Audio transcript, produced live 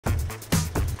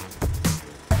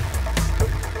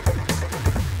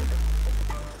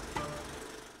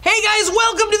guys,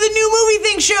 welcome to the New Movie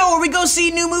Thing show, where we go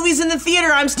see new movies in the theater.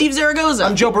 I'm Steve Zaragoza.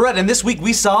 I'm Joe Barrett, and this week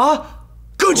we saw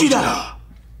Godzilla.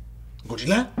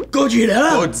 Godzilla?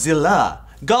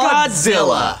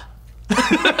 Godzilla.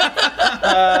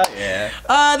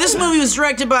 Yeah. This movie was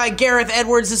directed by Gareth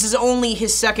Edwards. This is only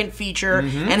his second feature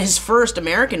and his first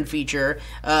American feature.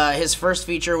 His first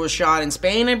feature was shot in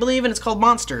Spain, I believe, and it's called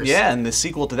Monsters. Yeah, and the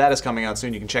sequel to that is coming out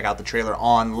soon. You can check out the trailer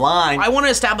online. I want to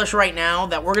establish right now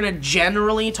that we're going to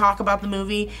generally talk about the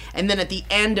movie, and then at the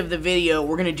end of the video,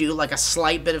 we're going to do like a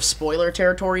slight bit of spoiler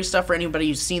territory stuff for anybody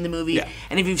who's seen the movie. Yeah.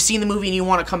 And if you've seen the movie and you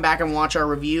want to come back and watch our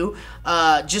review,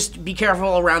 just be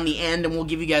careful around the end, and we'll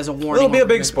give you guys a warning. It'll be a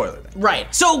big spoiler thing.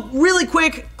 Right. So, really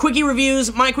quick, quickie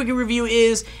reviews. My quickie review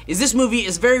is this movie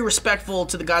is very respectful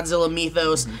to the Godzilla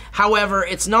mythos. However,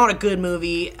 it's not a good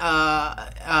movie,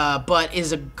 but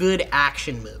is a good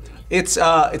action movie. It's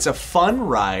a fun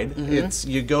ride.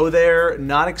 You go there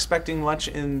not expecting much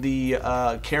in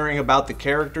the caring about the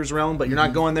characters realm, but you're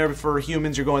not going there for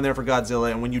humans, you're going there for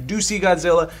Godzilla, and when you do see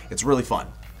Godzilla, it's really fun.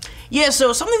 Yeah,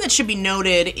 so something that should be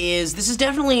noted is this is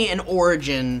definitely an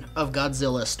origin of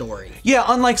Godzilla story. Yeah,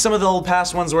 unlike some of the old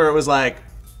past ones where it was like,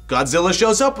 Godzilla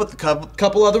shows up with a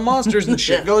couple other monsters and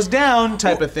shit goes down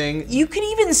type of thing. You could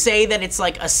even say that it's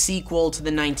like a sequel to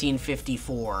the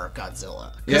 1954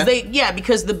 Godzilla. Yeah?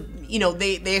 Because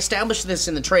they established this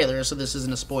in the trailer, so this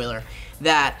isn't a spoiler,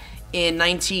 that in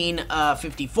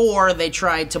 1954 they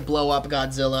tried to blow up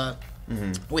Godzilla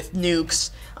with nukes,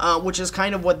 which is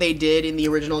kind of what they did in the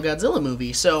original Godzilla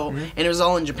movie. So, and it was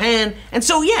all in Japan. And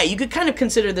so, yeah, you could kind of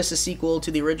consider this a sequel to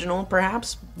the original,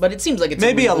 perhaps. But it seems like it's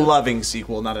maybe a loving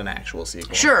sequel, not an actual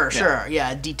sequel. Sure.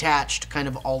 Yeah, a detached kind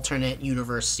of alternate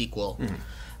universe sequel.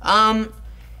 The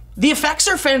effects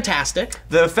are fantastic.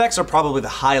 The effects are probably the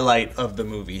highlight of the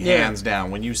movie, hands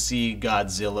down. When you see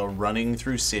Godzilla running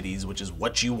through cities, which is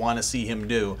what you want to see him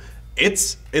do,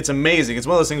 it's amazing. It's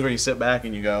one of those things where you sit back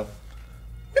and you go,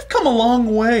 we've come a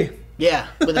long way. Yeah,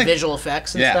 with the visual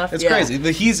effects and stuff. It's crazy.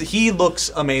 He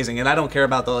looks amazing, and I don't care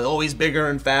about he's bigger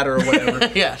and fatter or whatever.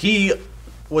 Yeah. He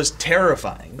was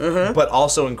terrifying, but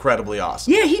also incredibly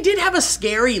awesome. Yeah, he did have a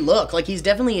scary look. Like, he's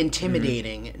definitely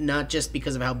intimidating, not just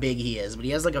because of how big he is, but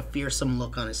he has like a fearsome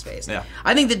look on his face. Yeah.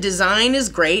 I think the design is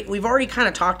great. We've already kind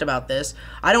of talked about this.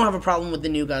 I don't have a problem with the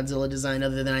new Godzilla design,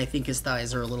 other than I think his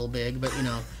thighs are a little big, but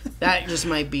that just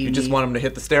might be You just want him to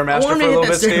hit the Stairmaster for a little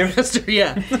bit, Steve?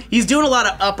 Yeah. He's doing a lot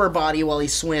of upper body while he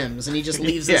swims, and he just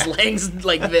leaves his legs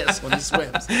like this when he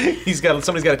swims.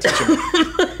 Somebody's got to teach him.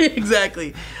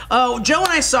 Exactly. Joe and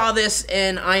I saw this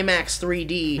in IMAX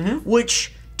 3D,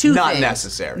 which Not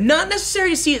necessary. Not necessary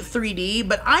to see it 3D,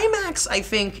 but IMAX, I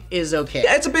think, is okay.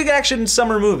 Yeah, it's a big action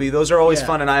summer movie. Those are always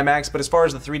fun in IMAX, but as far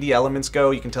as the 3D elements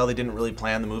go, you can tell they didn't really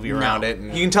plan the movie around it.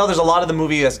 And you can tell there's a lot of the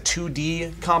movie as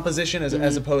 2D composition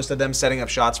as opposed to them setting up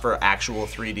shots for actual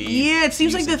 3D. Yeah, it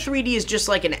seems like the 3D is just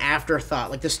like an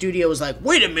afterthought. Like the studio was like,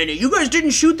 wait a minute, you guys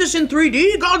didn't shoot this in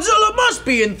 3D? Godzilla must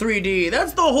be in 3D.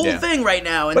 That's the whole thing right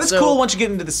now. And but it's cool once you get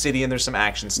into the city and there's some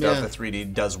action stuff, the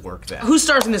 3D does work then. Who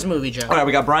stars in this movie, Joe? All right,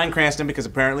 we got Bryan Cranston, because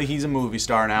apparently he's a movie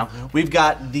star now. We've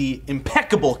got the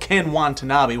impeccable Ken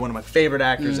Watanabe, one of my favorite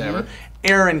actors ever.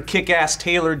 Aaron Kick-Ass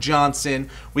Taylor Johnson.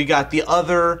 We got the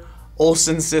other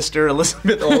Olsen sister,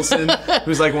 Elizabeth Olsen,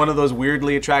 who's like one of those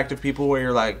weirdly attractive people where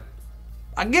you're like,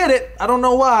 I get it. I don't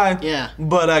know why,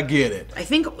 but I get it. I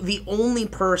think the only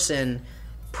person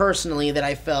personally that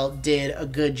I felt did a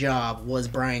good job was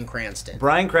Bryan Cranston.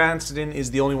 Bryan Cranston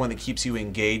is the only one that keeps you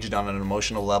engaged on an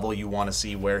emotional level. You want to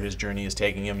see where his journey is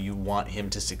taking him. You want him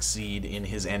to succeed in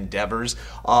his endeavors.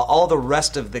 All the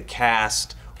rest of the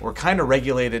cast were kind of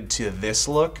regulated to this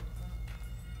look.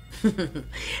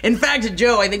 In fact,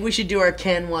 Joe, I think we should do our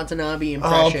Ken Watanabe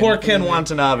impression. Oh, poor Ken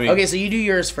Watanabe. Okay, so you do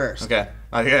yours first. Okay.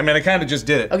 I mean, I kind of just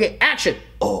did it. Okay, action.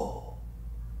 Oh.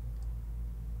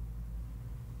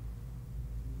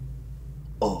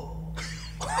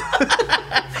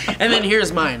 And then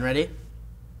here's mine. Ready?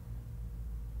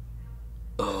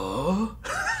 Oh.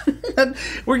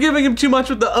 We're giving him too much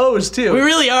with the O's too. We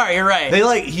really are. You're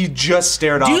right. He just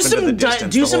stared off into the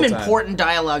distance. Do some important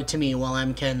dialogue to me while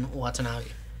I'm Ken Watanabe.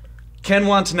 Ken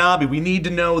Watanabe, we need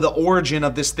to know the origin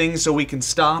of this thing so we can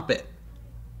stop it.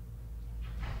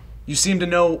 You seem to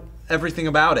know everything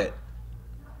about it.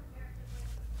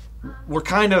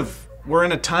 We're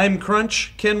in a time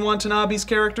crunch, Ken Watanabe's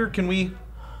character. Can we...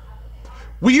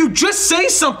 Will you just say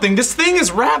something? This thing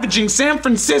is ravaging San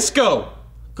Francisco.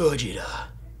 Gojira.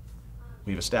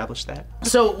 We've established that.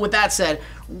 So with that said,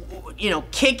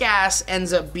 Kick-Ass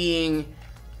ends up being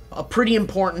a pretty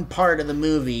important part of the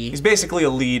movie. He's basically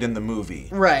a lead in the movie.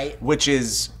 Right. Which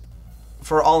is,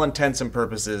 for all intents and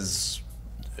purposes,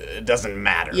 it doesn't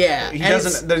matter. Yeah. He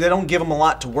doesn't. They don't give him a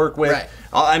lot to work with. Right.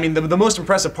 I mean, the most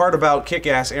impressive part about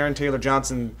Kick-Ass, Aaron Taylor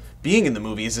Johnson being in the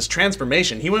movie, is his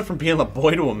transformation. He went from being a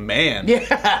boy to a man.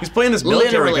 Yeah. He's playing this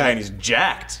military guy, and he's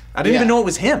jacked. I didn't even know it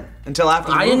was him until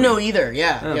after the movie. I didn't know either.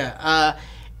 Yeah.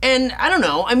 And I don't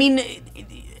know. I mean,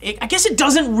 I guess it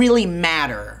doesn't really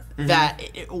matter that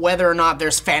whether or not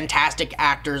there's fantastic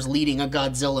actors leading a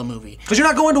Godzilla movie. Because you're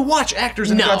not going to watch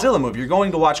actors in a Godzilla movie. You're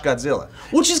going to watch Godzilla.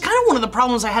 Which is kind of one of the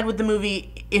problems I had with the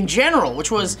movie in general, which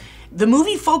was the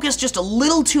movie focused just a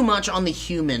little too much on the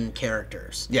human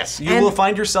characters. Yes, you will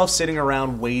find yourself sitting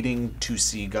around waiting to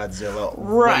see Godzilla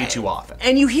way too often.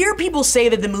 And you hear people say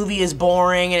that the movie is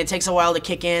boring and it takes a while to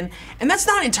kick in, and that's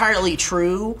not entirely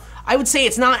true. I would say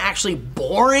it's not actually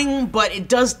boring, but it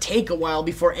does take a while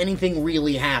before anything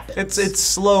really happens. It's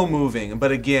slow moving,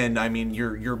 but again, I mean,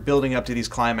 you're building up to these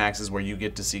climaxes where you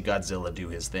get to see Godzilla do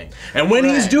his thing. And when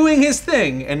he's doing his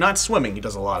thing and not swimming, he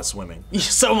does a lot of swimming.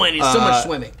 So much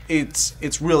swimming.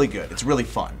 It's really good. It's really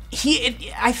fun.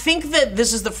 I think that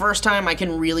this is the first time I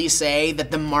can really say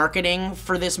that the marketing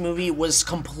for this movie was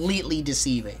completely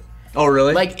deceiving. Oh,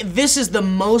 really? Like, this is the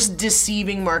most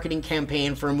deceiving marketing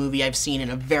campaign for a movie I've seen in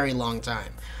a very long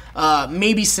time.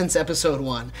 Maybe since episode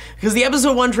 1. Because the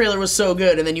episode 1 trailer was so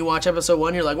good, and then you watch episode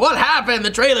 1, you're like, what happened? The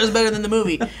trailer's better than the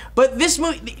movie. But this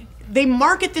movie, they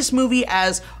market this movie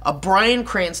as a Bryan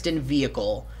Cranston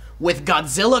vehicle with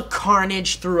Godzilla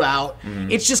carnage throughout.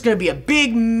 It's just gonna be a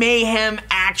big mayhem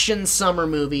action summer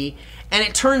movie. And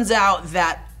it turns out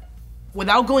that,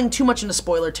 without going too much into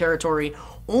spoiler territory,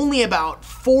 only about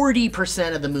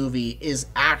 40% of the movie is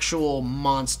actual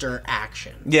monster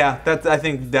action. Yeah, I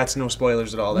think that's no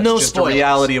spoilers at all. That's just spoilers. a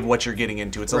reality of what you're getting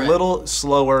into. It's a little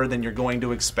slower than you're going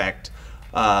to expect.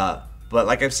 But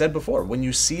like I've said before, when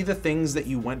you see the things that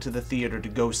you went to the theater to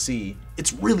go see,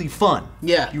 it's really fun.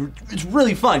 Yeah. It's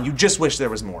really fun. You just wish there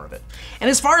was more of it. And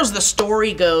as far as the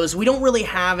story goes, we don't really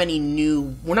have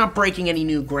we're not breaking any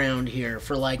new ground here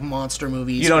for like monster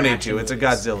movies. You don't need to. It's a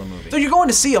Godzilla movie. So you're going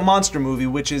to see a monster movie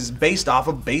which is based off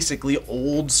of basically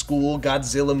old school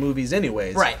Godzilla movies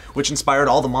anyways. Right. Which inspired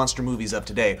all the monster movies of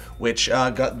today, which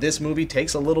this movie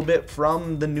takes a little bit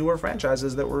from the newer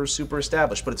franchises that were super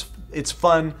established. But it's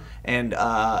fun, and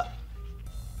I'm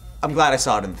glad I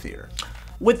saw it in the theater.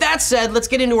 With that said, let's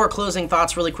get into our closing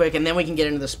thoughts really quick, and then we can get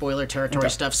into the spoiler territory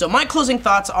stuff. So my closing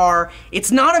thoughts are,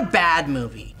 it's not a bad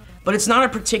movie, but it's not a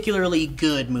particularly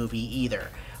good movie either.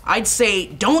 I'd say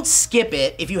don't skip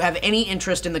it if you have any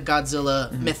interest in the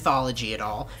Godzilla mythology at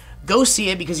all. Go see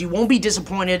it, because you won't be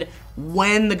disappointed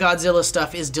when the Godzilla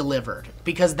stuff is delivered,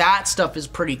 because that stuff is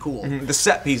pretty cool. The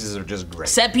set pieces are just great.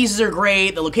 Set pieces are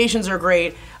great, the locations are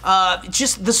great,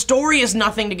 just the story is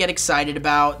nothing to get excited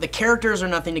about, the characters are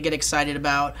nothing to get excited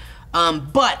about,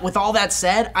 but with all that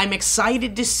said, I'm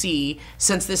excited to see,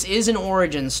 since this is an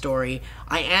origin story,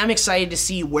 I am excited to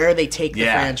see where they take the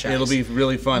franchise. It'll be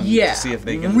really fun to see if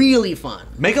they can... really fun.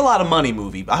 Make a lot of money,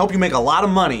 movie. I hope you make a lot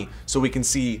of money so we can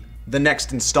see the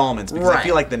next installments, because I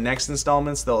feel like the next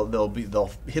installments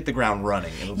they'll hit the ground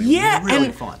running. It'll be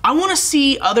really fun. I want to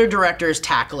see other directors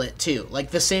tackle it too, like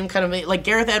the same kind of, like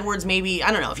Gareth Edwards maybe.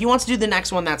 I don't know, if he wants to do the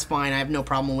next one, that's fine. I have no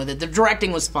problem with it. The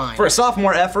directing was fine for a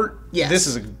sophomore effort. Yes. This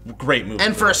is a great movie.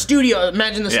 And for a studio,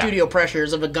 imagine the studio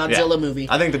pressures of a Godzilla movie.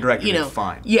 I think the director did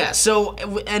fine. Yeah. So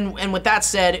and with that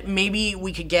said, maybe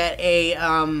we could get a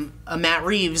Matt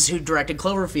Reeves, who directed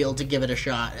Cloverfield, to give it a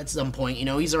shot at some point. You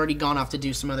know, he's already gone off to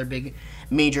do some other big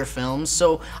major films.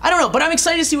 So I don't know, but I'm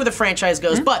excited to see where the franchise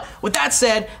goes. But with that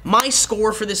said, my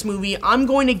score for this movie, I'm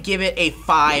going to give it a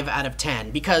 5 out of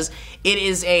 10, because it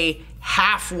is a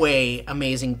halfway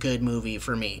amazing good movie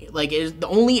for me. Like, the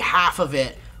only half of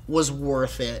it was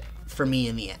worth it for me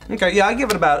in the end. Okay, yeah, I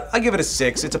give it a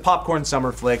 6. It's a popcorn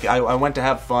summer flick. I went to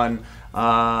have fun.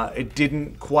 It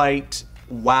didn't quite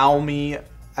wow me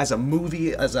as a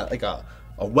movie, as a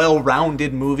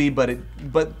well-rounded movie,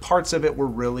 but parts of it were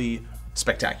really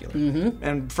spectacular.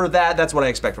 And for that's what I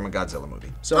expect from a Godzilla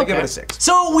movie. So I give it a 6.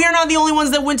 So we are not the only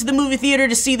ones that went to the movie theater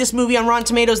to see this movie. On Rotten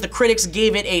Tomatoes, the critics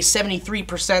gave it a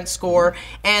 73% score,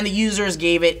 and the users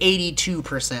gave it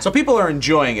 82%. So people are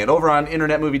enjoying it. Over on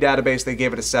Internet Movie Database, they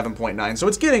gave it a 7.9. So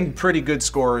it's getting pretty good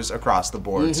scores across the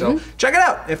board. So check it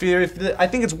out. I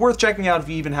think it's worth checking out if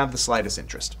you even have the slightest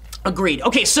interest. Agreed.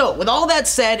 Okay, so with all that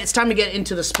said, it's time to get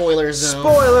into the spoiler zone.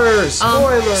 Spoilers!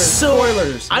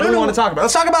 Spoilers! I don't know what to talk about.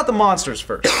 Let's talk about the monsters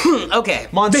first. Okay.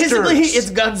 Monsters. Basically,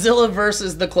 it's Godzilla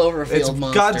versus the Cloverfield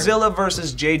monster. Godzilla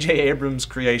versus J.J. Abrams'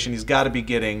 creation. He's got to be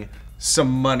getting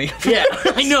some money. Yeah,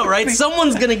 I know, right?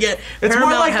 Someone's gonna get... It's more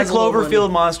like the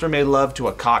Cloverfield monster made love to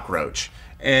a cockroach.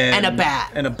 And a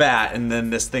bat. And then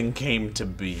this thing came to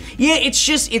be. Yeah,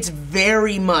 it's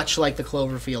very much like the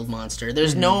Cloverfield monster.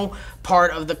 There's no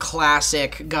part of the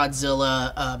classic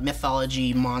Godzilla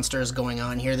mythology monsters going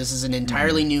on here. This is an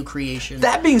entirely new creation.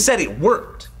 That being said, it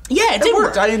worked. Yeah, it did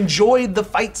work. I enjoyed the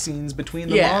fight scenes between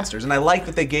the monsters, and I like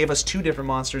that they gave us two different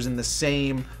monsters in the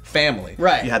same family.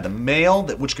 Right. You had the male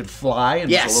which could fly and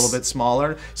was a little bit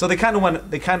smaller. So they kind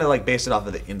of like based it off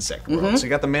of the insect world. So you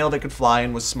got the male that could fly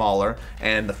and was smaller,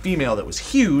 and the female that was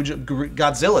huge,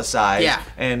 Godzilla size,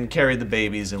 and carried the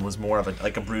babies and was more of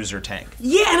a bruiser tank.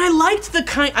 Yeah, and I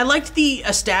liked the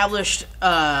established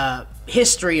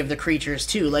history of the creatures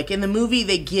too. Like in the movie,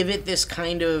 they give it this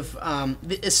kind of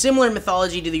a similar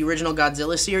mythology to the original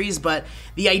Godzilla series, but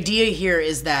the idea here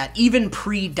is that even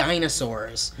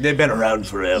pre-dinosaurs, they've been around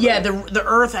forever. Yeah, the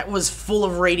Earth was full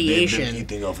of radiation. They've been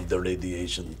eating off of the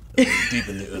radiation deep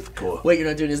in the Earth core. Wait, you're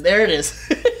not doing this. There it is.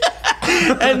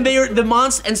 And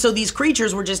and so these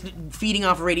creatures were just feeding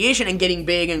off of radiation and getting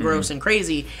big and gross and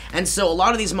crazy. And so a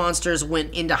lot of these monsters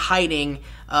went into hiding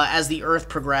as the Earth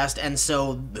progressed. And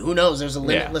so who knows? There's a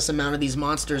limitless amount of these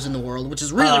monsters in the world, which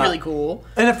is really really cool.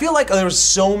 And I feel like there's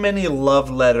so many love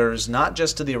letters, not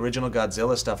just to the original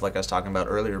Godzilla stuff, like I was talking about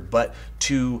earlier, but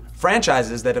to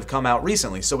franchises that have come out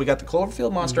recently. So we got the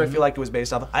Cloverfield monster. I feel like it was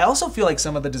based off. I also feel like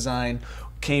some of the design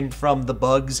came from the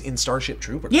bugs in Starship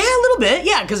Troopers. Yeah, a little bit.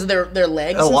 Yeah, because of their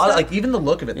legs. A lot of, like, even the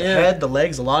look of it, the head, the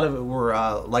legs. A lot of it were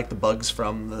like the bugs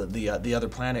from the other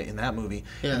planet in that movie.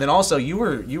 Yeah. And then also you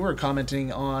were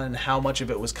commenting on how much of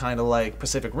it was kind of like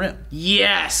Pacific Rim.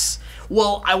 Yes.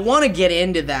 Well, I want to get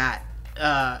into that.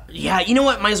 Yeah, you know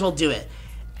what? Might as well do it.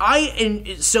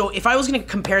 So if I was going to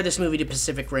compare this movie to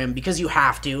Pacific Rim, because you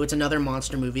have to, it's another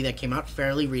monster movie that came out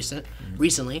fairly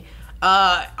recently.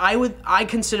 I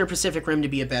consider Pacific Rim to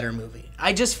be a better movie.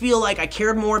 I just feel like I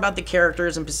cared more about the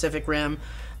characters in Pacific Rim.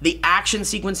 The action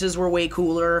sequences were way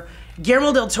cooler.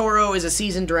 Guillermo del Toro is a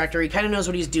seasoned director. He kind of knows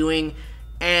what he's doing.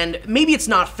 And maybe it's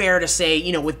not fair to say,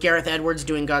 you know, with Gareth Edwards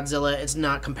doing Godzilla, it's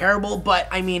not comparable. But,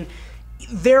 I mean,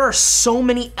 there are so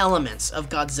many elements of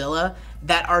Godzilla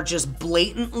that are just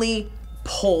blatantly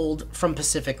pulled from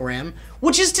Pacific Rim,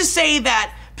 which is to say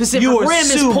that Pacific Rim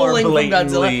is pulling from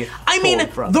Godzilla. I mean,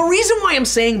 the reason why I'm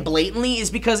saying blatantly is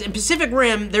because in Pacific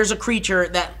Rim, there's a creature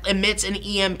that emits an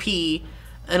EMP,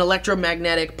 an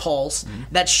electromagnetic pulse,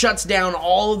 that shuts down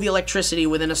all of the electricity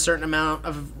within a certain amount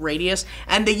of radius,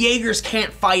 and the Jaegers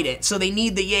can't fight it, so they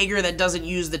need the Jaeger that doesn't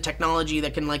use the technology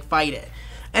that can, like, fight it.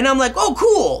 And I'm like, oh,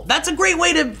 cool. That's a great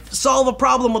way to solve a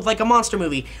problem with, like, a monster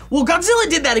movie. Well, Godzilla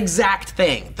did that exact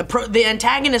thing. The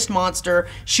antagonist monster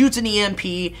shoots an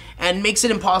EMP and makes it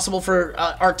impossible for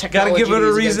our technology. Gotta give it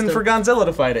a reason for Godzilla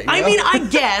to fight it. I mean, I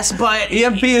guess, but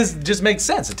EMP just makes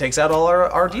sense. It takes out all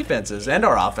our defenses and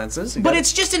our offenses. But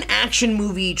it's just an action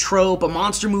movie trope, a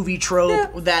monster movie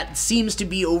trope that seems to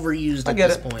be overused at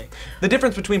this point. The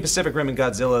difference between Pacific Rim and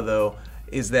Godzilla, though,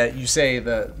 is that you say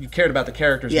you cared about the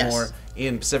characters more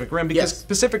in Pacific Rim, because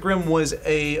Pacific Rim was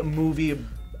a movie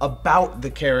about the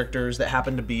characters that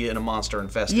happen to be in a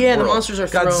monster-infested world. The monsters are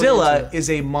thrown Godzilla is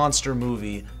a monster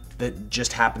movie that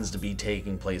just happens to be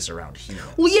taking place around humans.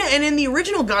 Well, yeah, and in the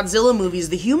original Godzilla movies,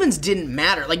 the humans didn't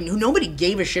matter. Like, nobody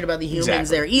gave a shit about the humans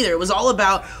there either. It was all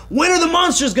about, when are the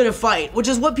monsters gonna fight? Which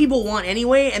is what people want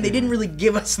anyway, and they didn't really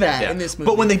give us that in this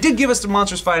movie. But when they did give us the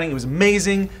monsters fighting, it was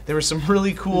amazing. There was some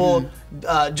really cool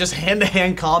just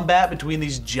hand-to-hand combat between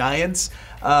these giants.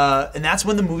 And that's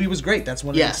when the movie was great. That's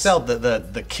when it excelled.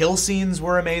 The kill scenes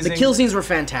were amazing. The kill scenes were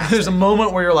fantastic. There's a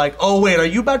moment where you're like, oh wait, are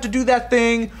you about to do that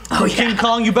thing from King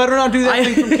Kong? You better not do that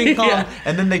thing from King Kong.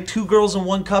 And then they two girls in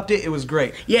one cupped it. It was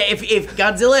great. Yeah, if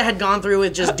Godzilla had gone through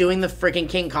with just doing the freaking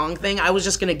King Kong thing, I was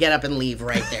just gonna get up and leave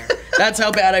right there. That's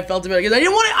how bad I felt about it, because I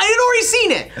didn't want it. I had already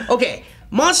seen it. Okay.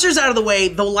 Monsters out of the way.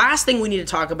 The last thing we need to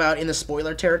talk about in the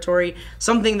spoiler territory,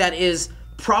 something that is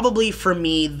probably for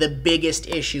me the biggest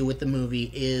issue with the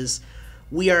movie, is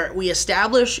we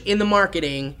establish in the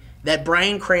marketing that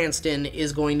Bryan Cranston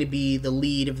is going to be the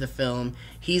lead of the film.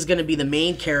 He's going to be the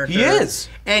main character. He is.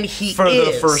 And he for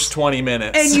the first 20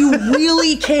 minutes. And you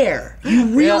really care.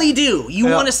 You really do. You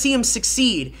want to see him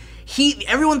succeed.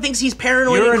 Everyone thinks he's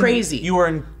paranoid and crazy. You are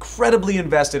incredibly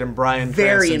invested in Bryan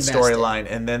Cranston's storyline,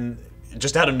 and then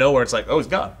just out of nowhere, it's like, oh, he's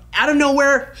gone. Out of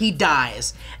nowhere, he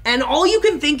dies. And all you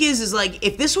can think is like,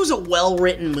 if this was a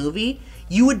well-written movie,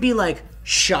 you would be like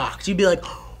shocked. You'd be like,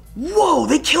 whoa,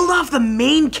 they killed off the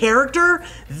main character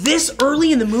this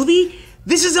early in the movie?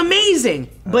 This is amazing.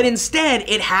 But instead,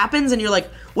 it happens and you're like,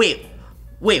 wait,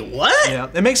 Wait, what? Yeah,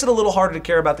 it makes it a little harder to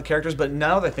care about the characters, but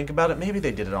now that I think about it, maybe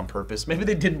they did it on purpose. Maybe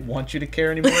they didn't want you to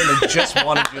care anymore, and they just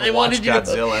wanted you to watch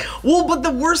Godzilla. Well, but the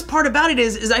worst part about it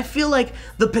is I feel like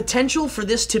the potential for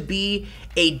this to be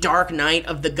a Dark Knight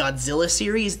of the Godzilla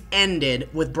series ended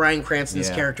with Bryan Cranston's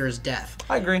character's death.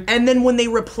 I agree. And then when they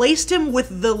replaced him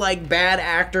with the like bad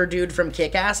actor dude from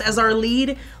Kick-Ass as our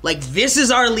lead, like this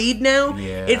is our lead now.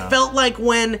 Yeah. It felt like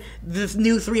when the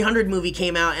new 300 movie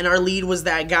came out and our lead was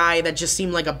that guy that just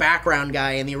seemed like a background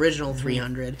guy in the original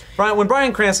 300. Brian, when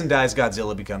Bryan Cranston dies,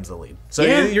 Godzilla becomes the lead. So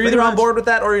Yeah, you're either pretty on much. board with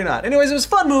that or you're not. Anyways, it was a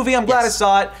fun movie. I'm glad I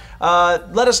saw it.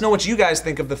 Let us know what you guys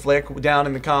think of the flick down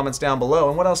in the comments down below.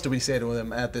 And what else do we say to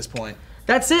them at this point?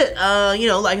 That's it. You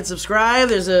know, like and subscribe.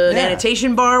 There's an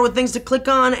annotation bar with things to click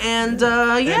on, and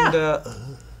yeah.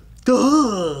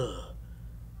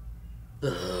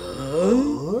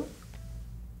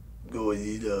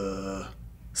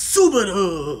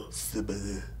 Subaru.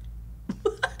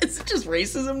 Is it just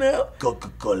racism now?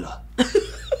 Coca-Cola.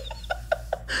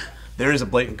 There is a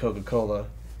blatant Coca-Cola.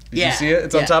 Did Yeah, you see it?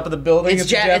 It's on top of the building.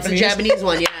 It's a Japanese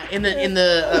one, yeah. In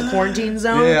the quarantine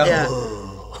zone. Yeah.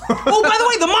 Oh, by the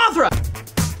way, the Mothra.